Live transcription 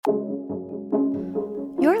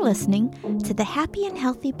You're listening to the Happy and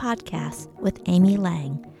Healthy Podcast with Amy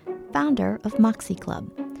Lang, founder of Moxie Club.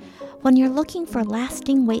 When you're looking for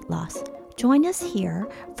lasting weight loss, join us here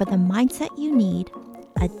for the mindset you need,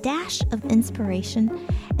 a dash of inspiration,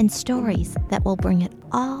 and stories that will bring it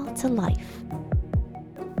all to life.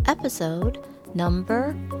 Episode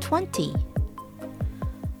number 20.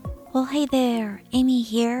 Well, hey there, Amy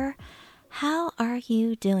here. How are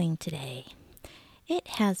you doing today? It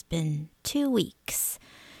has been 2 weeks.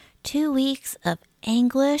 2 weeks of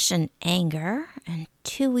anguish and anger, and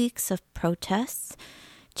 2 weeks of protests,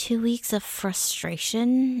 2 weeks of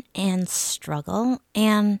frustration and struggle,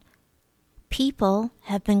 and people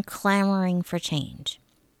have been clamoring for change.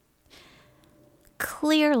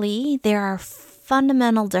 Clearly, there are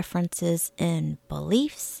fundamental differences in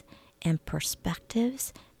beliefs and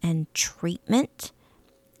perspectives and treatment,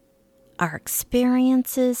 our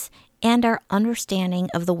experiences, and our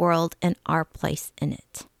understanding of the world and our place in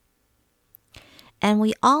it. And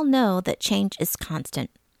we all know that change is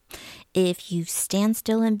constant. If you stand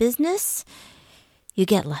still in business, you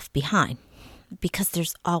get left behind because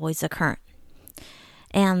there's always a current.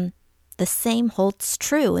 And the same holds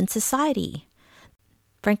true in society.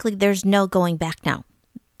 Frankly, there's no going back now.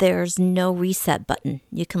 There's no reset button.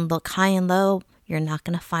 You can look high and low, you're not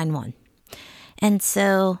going to find one. And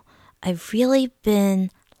so I've really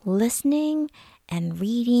been listening and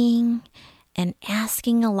reading and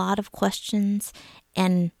asking a lot of questions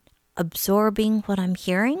and absorbing what I'm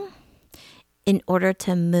hearing in order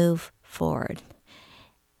to move forward.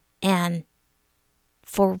 And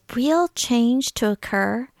for real change to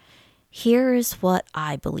occur, here is what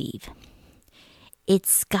I believe.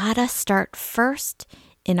 It's gotta start first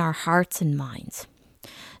in our hearts and minds.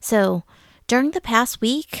 So during the past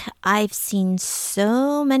week, I've seen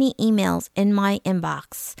so many emails in my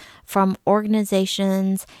inbox from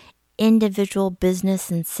organizations, individual business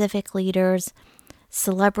and civic leaders,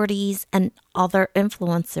 celebrities, and other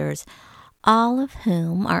influencers, all of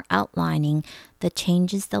whom are outlining the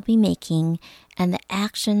changes they'll be making and the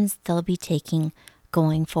actions they'll be taking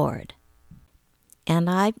going forward. And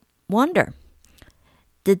I wonder,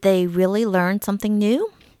 did they really learn something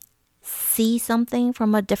new? See something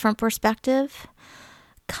from a different perspective?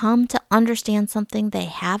 Come to understand something they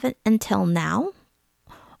haven't until now?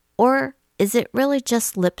 Or is it really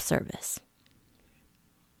just lip service?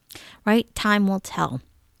 Right? Time will tell.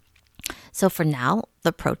 So for now,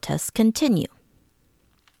 the protests continue.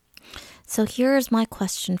 So here's my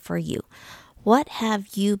question for you. What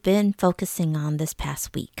have you been focusing on this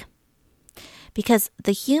past week? Because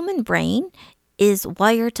the human brain is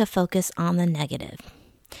wired to focus on the negative.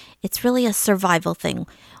 It's really a survival thing.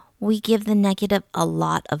 We give the negative a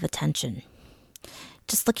lot of attention.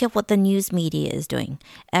 Just look at what the news media is doing.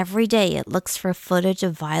 Every day it looks for footage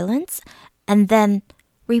of violence and then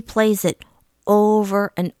replays it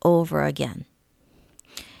over and over again.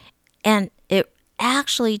 And it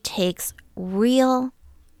actually takes real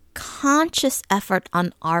conscious effort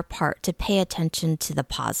on our part to pay attention to the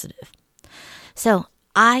positive. So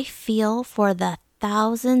I feel for the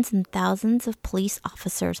thousands and thousands of police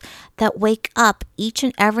officers that wake up each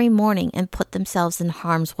and every morning and put themselves in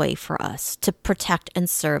harm's way for us to protect and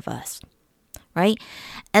serve us, right?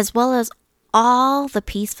 As well as all the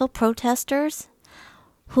peaceful protesters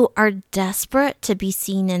who are desperate to be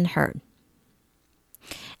seen and heard.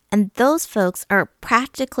 And those folks are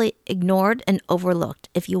practically ignored and overlooked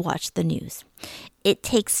if you watch the news. It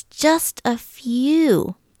takes just a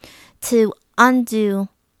few to undo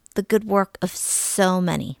the good work of so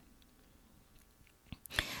many.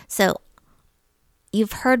 So,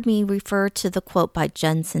 you've heard me refer to the quote by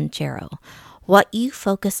Jen Sincero, "What you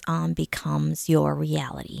focus on becomes your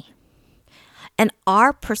reality." And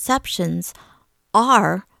our perceptions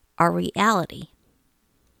are our reality.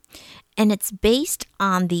 And it's based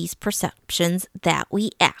on these perceptions that we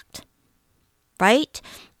act, right?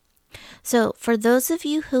 So for those of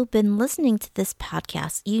you who've been listening to this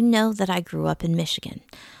podcast, you know that I grew up in Michigan.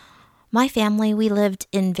 My family, we lived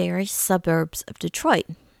in various suburbs of Detroit.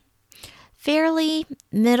 Fairly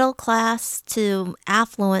middle class to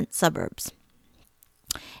affluent suburbs.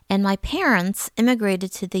 And my parents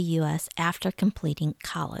immigrated to the U.S. after completing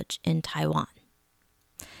college in Taiwan.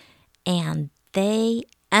 And they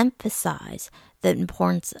emphasize the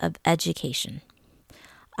importance of education.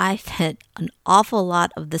 I fit an awful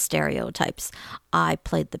lot of the stereotypes. I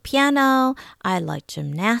played the piano, I liked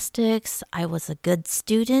gymnastics, I was a good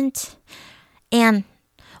student. And,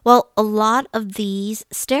 well, a lot of these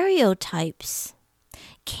stereotypes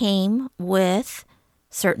came with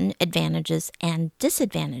certain advantages and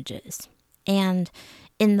disadvantages. And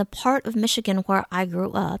in the part of Michigan where I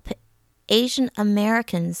grew up, Asian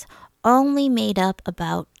Americans only made up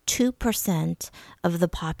about 2% of the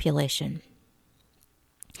population.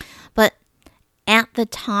 But at the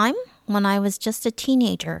time, when I was just a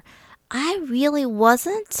teenager, I really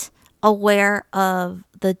wasn't aware of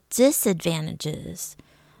the disadvantages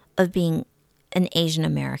of being an Asian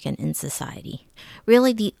American in society.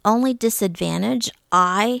 Really, the only disadvantage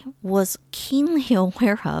I was keenly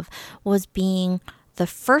aware of was being the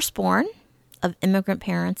firstborn of immigrant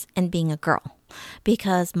parents and being a girl,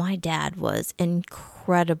 because my dad was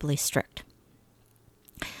incredibly strict.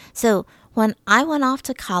 So when I went off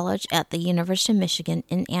to college at the University of Michigan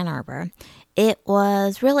in Ann Arbor, it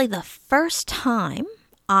was really the first time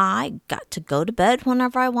I got to go to bed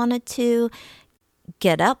whenever I wanted to,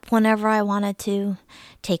 get up whenever I wanted to,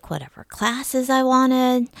 take whatever classes I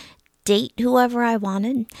wanted, date whoever I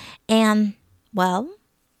wanted. And, well,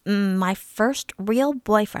 my first real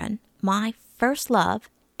boyfriend, my first love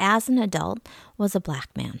as an adult, was a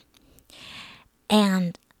black man.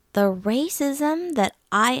 And the racism that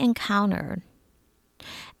I encountered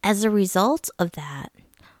as a result of that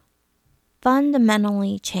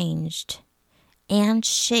fundamentally changed and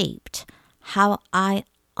shaped how I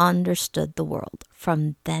understood the world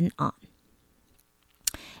from then on.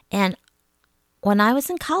 And when I was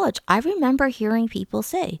in college, I remember hearing people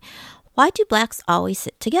say, "Why do blacks always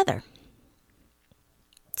sit together?"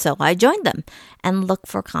 So I joined them and looked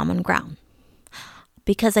for common ground,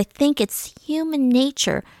 because I think it's human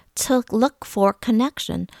nature to look for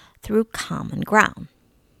connection through common ground.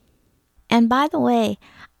 And by the way,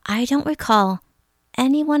 I don't recall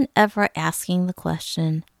anyone ever asking the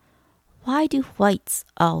question, why do whites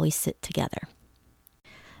always sit together?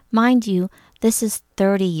 Mind you, this is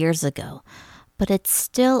 30 years ago, but it's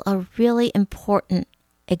still a really important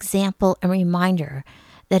example and reminder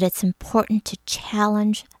that it's important to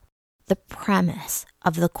challenge the premise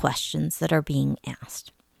of the questions that are being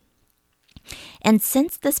asked. And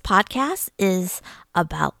since this podcast is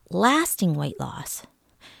about lasting weight loss,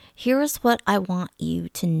 here's what I want you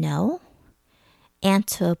to know and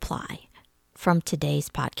to apply from today's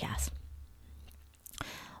podcast.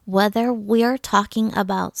 Whether we're talking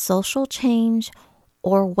about social change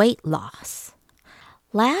or weight loss,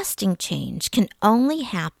 lasting change can only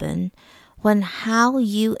happen when how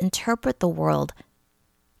you interpret the world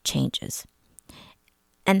changes.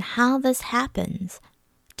 And how this happens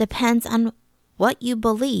depends on what you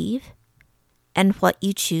believe and what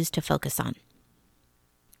you choose to focus on.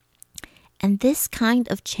 And this kind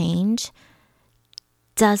of change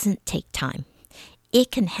doesn't take time.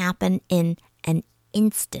 It can happen in an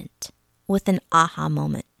instant with an aha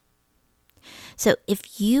moment. So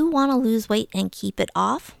if you want to lose weight and keep it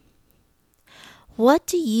off, what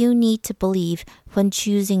do you need to believe when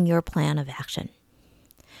choosing your plan of action?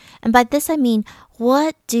 And by this I mean,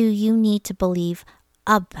 what do you need to believe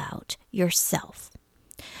about yourself?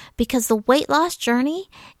 Because the weight loss journey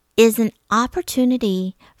is an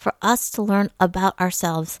opportunity for us to learn about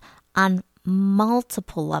ourselves on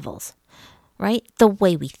multiple levels, right? The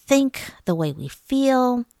way we think, the way we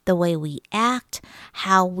feel, the way we act,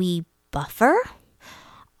 how we buffer,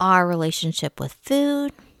 our relationship with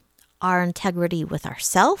food, our integrity with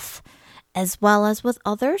ourselves, as well as with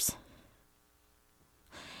others.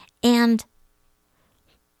 And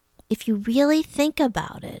if you really think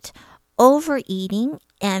about it, overeating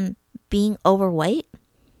and being overweight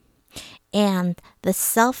and the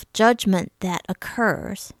self-judgment that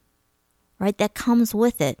occurs, right, that comes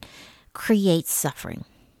with it, creates suffering.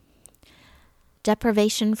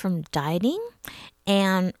 Deprivation from dieting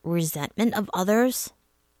and resentment of others,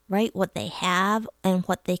 right, what they have and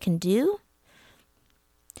what they can do,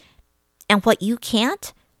 and what you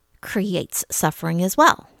can't, creates suffering as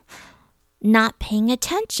well. Not paying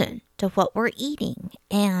attention to what we're eating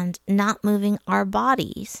and not moving our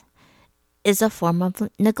bodies is a form of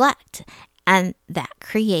neglect, and that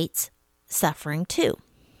creates suffering too.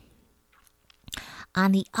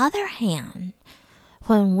 On the other hand,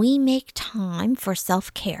 when we make time for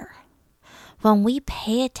self-care, when we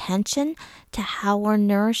pay attention to how we're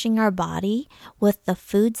nourishing our body with the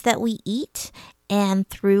foods that we eat and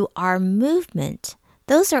through our movement,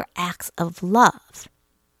 those are acts of love.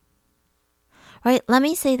 Right? Let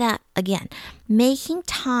me say that again. Making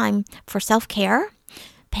time for self-care,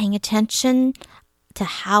 paying attention to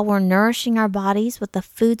how we're nourishing our bodies with the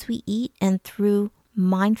foods we eat and through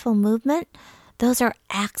mindful movement, those are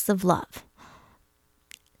acts of love.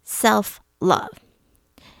 Self-love.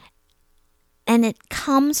 And it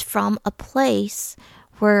comes from a place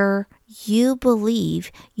where you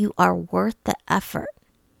believe you are worth the effort,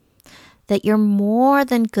 that you're more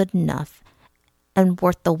than good enough and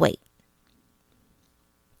worth the wait.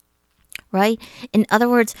 right? In other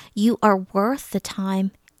words, you are worth the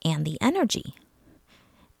time and the energy.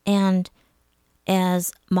 And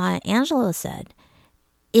as Maya Angelou said,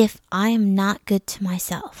 if I am not good to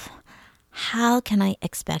myself, how can I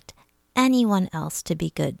expect anyone else to be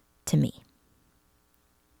good to me?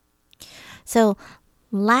 So,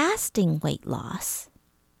 lasting weight loss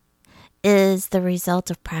is the result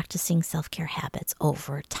of practicing self-care habits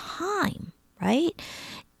over time, right?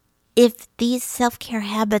 If these self-care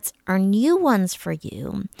habits are new ones for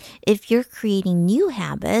you, if you're creating new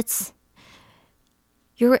habits,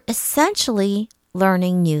 you're essentially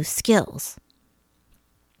learning new skills.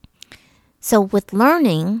 So with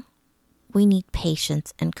learning, we need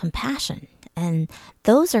patience and compassion, and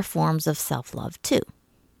those are forms of self-love too.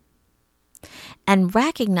 And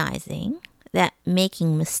recognizing that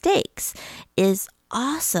making mistakes is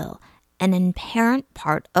also an inherent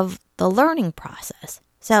part of the learning process.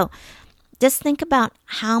 So just think about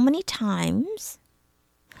how many times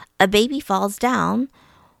a baby falls down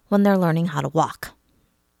when they're learning how to walk,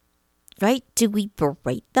 right? Do we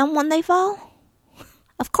berate them when they fall?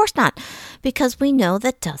 Of course not, because we know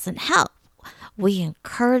that doesn't help. We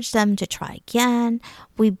encourage them to try again.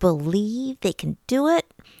 We believe they can do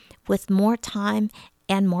it with more time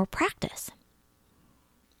and more practice.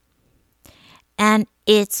 And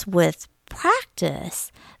it's with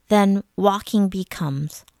practice then walking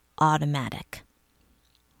becomes automatic,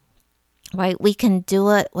 right? We can do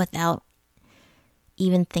it without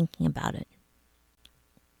even thinking about it.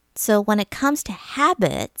 So when it comes to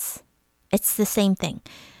habits, it's the same thing.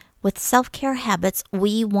 With self-care habits,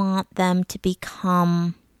 we want them to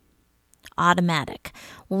become automatic.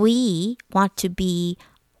 We want to be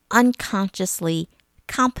unconsciously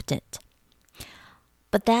competent.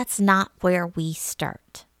 But that's not where we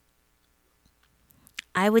start.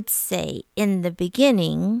 I would say in the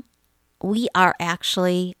beginning, we are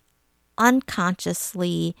actually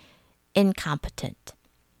unconsciously incompetent.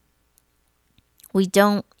 We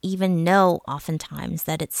don't even know oftentimes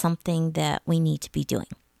that it's something that we need to be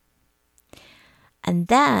doing. And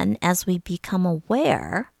then as we become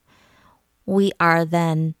aware, we are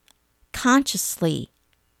then consciously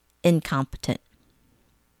incompetent.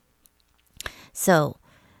 So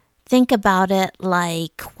think about it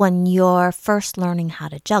like when you're first learning how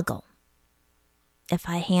to juggle. If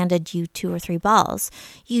I handed you 2 or 3 balls,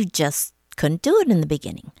 you just couldn't do it in the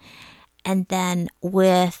beginning. And then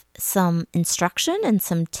with some instruction and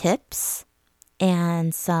some tips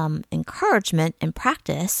and some encouragement and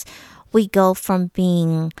practice, we go from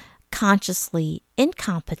being consciously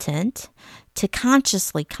incompetent to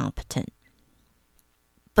consciously competent.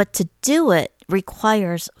 But to do it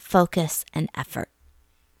requires focus and effort.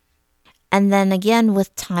 And then again,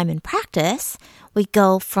 with time and practice, we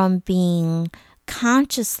go from being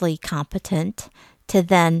consciously competent to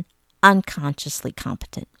then unconsciously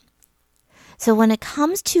competent. So when it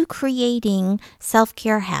comes to creating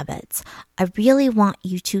self-care habits, I really want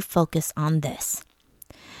you to focus on this.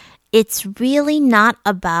 It's really not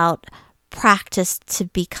about practice to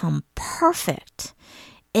become perfect.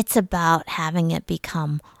 It's about having it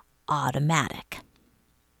become automatic.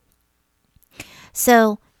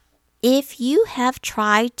 So if you have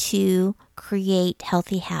tried to create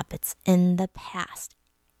healthy habits in the past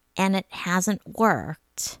and it hasn't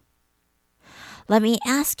worked, let me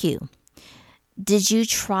ask you, did you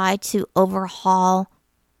try to overhaul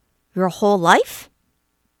your whole life?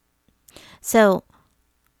 So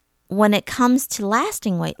when it comes to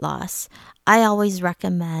lasting weight loss, I always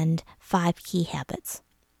recommend 5 key habits,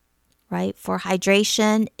 right? For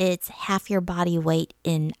hydration, it's half your body weight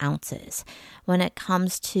in ounces. When it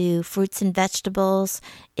comes to fruits and vegetables,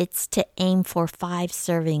 it's to aim for 5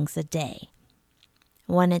 servings a day.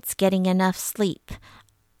 When it's getting enough sleep,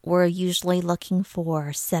 we're usually looking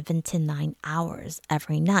for 7 to 9 hours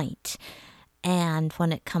every night. And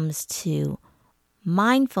when it comes to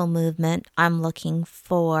mindful movement, I'm looking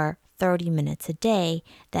for 30 minutes a day.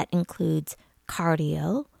 That includes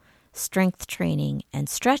cardio, strength training, and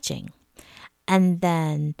stretching. And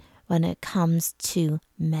then when it comes to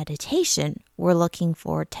meditation, we're looking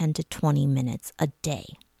for 10 to 20 minutes a day.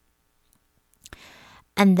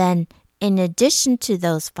 And then in addition to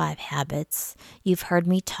those 5 habits, you've heard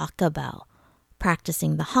me talk about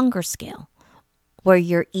practicing the hunger scale, where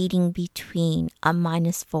you're eating between a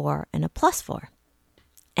 -4 and a +4,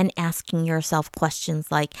 and asking yourself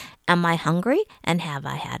questions like, am I hungry and have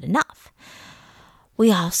I had enough?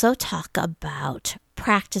 We also talk about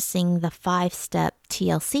practicing the 5-step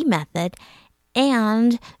TLC method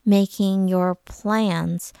and making your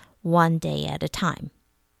plans one day at a time.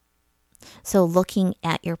 So looking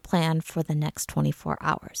at your plan for the next 24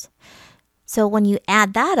 hours. So when you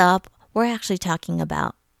add that up, we're actually talking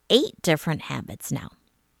about 8 different habits now.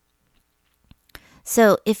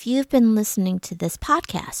 So if you've been listening to this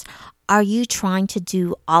podcast, are you trying to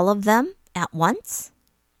do all of them at once?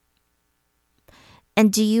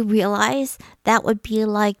 And do you realize that would be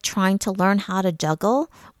like trying to learn how to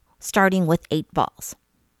juggle, starting with 8 balls?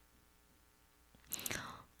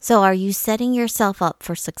 So are you setting yourself up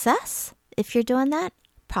for success if you're doing that?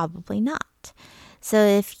 Probably not. So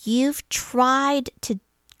if you've tried to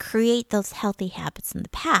create those healthy habits in the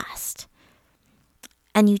past,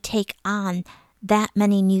 and you take on that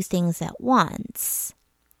many new things at once,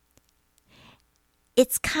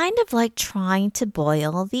 it's kind of like trying to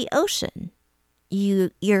boil the ocean.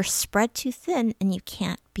 You're spread too thin and you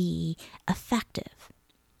can't be effective.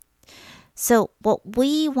 So what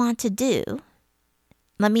we want to do,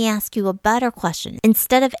 let me ask you a better question.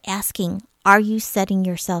 Instead of asking, are you setting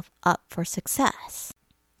yourself up for success?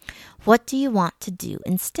 What do you want to do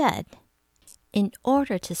instead in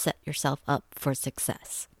order to set yourself up for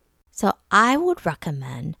success? So I would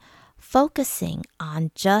recommend focusing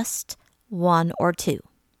on just 1 or 2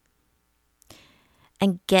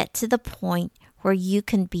 and get to the point where you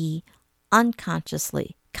can be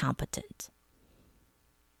unconsciously competent.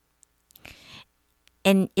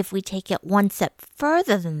 And if we take it one step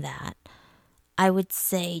further than that, I would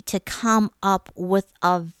say to come up with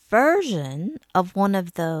a version of one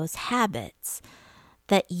of those habits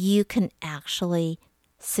that you can actually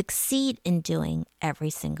succeed in doing every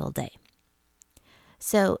single day.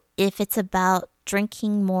 So if it's about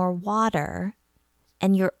drinking more water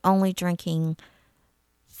and you're only drinking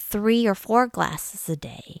 3 or 4 glasses a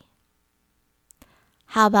day,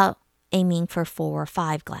 how about aiming for 4 or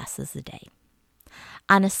 5 glasses a day?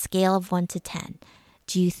 On a scale of 1 to 10,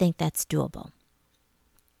 do you think that's doable?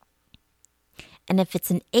 And if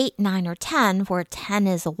it's an 8, 9, or 10, where 10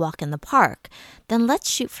 is a walk in the park, then let's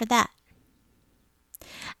shoot for that.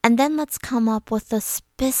 And then let's come up with a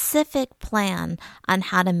specific plan on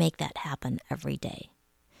how to make that happen every day.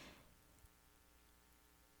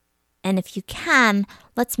 And if you can,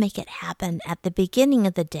 let's make it happen at the beginning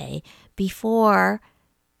of the day before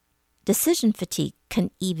decision fatigue can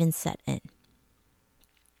even set in.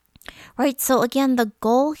 Right? So again, the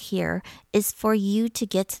goal here is for you to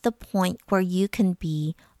get to the point where you can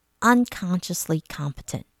be unconsciously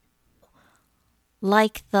competent.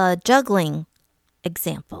 Like the juggling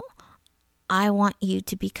example, I want you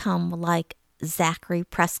to become like Zachary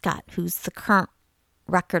Prescott, who's the current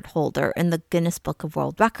record holder in the Guinness Book of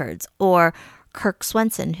World Records, or Kirk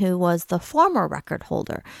Swenson, who was the former record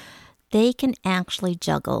holder. They can actually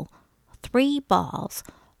juggle 3 balls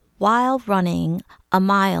while running a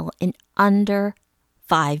mile in under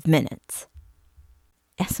 5 minutes.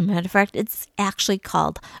 As a matter of fact, it's actually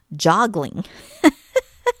called joggling.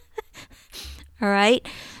 All right.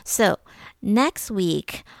 So next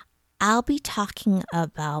week, I'll be talking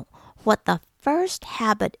about what the first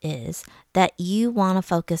habit is that you want to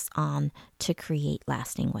focus on to create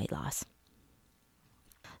lasting weight loss.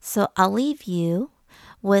 So I'll leave you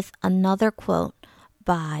with another quote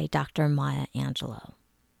by Dr. Maya Angelou.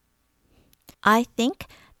 I think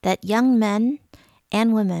that young men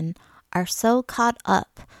and women are so caught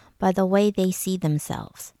up by the way they see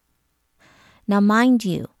themselves. Now, mind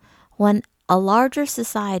you, when a larger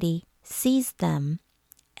society sees them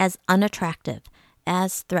as unattractive,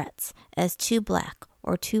 as threats, as too black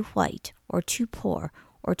or too white or too poor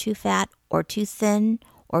or too fat or too thin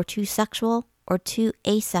or too sexual or too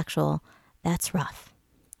asexual, that's rough.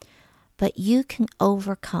 But you can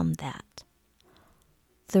overcome that.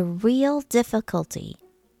 The real difficulty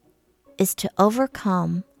is to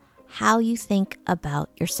overcome how you think about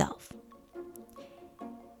yourself.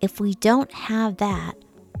 If we don't have that,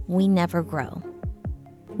 we never grow.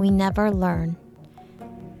 We never learn.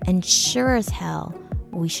 And sure as hell,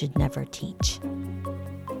 we should never teach.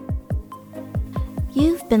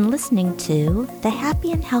 You've been listening to the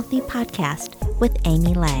Happy and Healthy Podcast with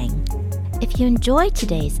Amy Lang. If you enjoyed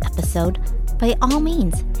today's episode, by all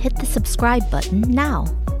means, hit the subscribe button now.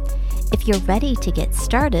 If you're ready to get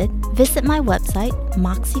started, visit my website,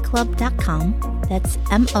 moxieclub.com. That's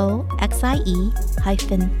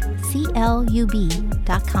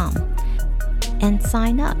MOXIE-CLUB.com. And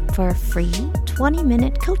sign up for a free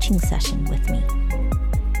 20-minute coaching session with me.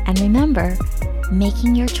 And remember,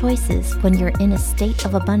 making your choices when you're in a state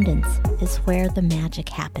of abundance is where the magic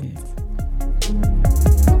happens.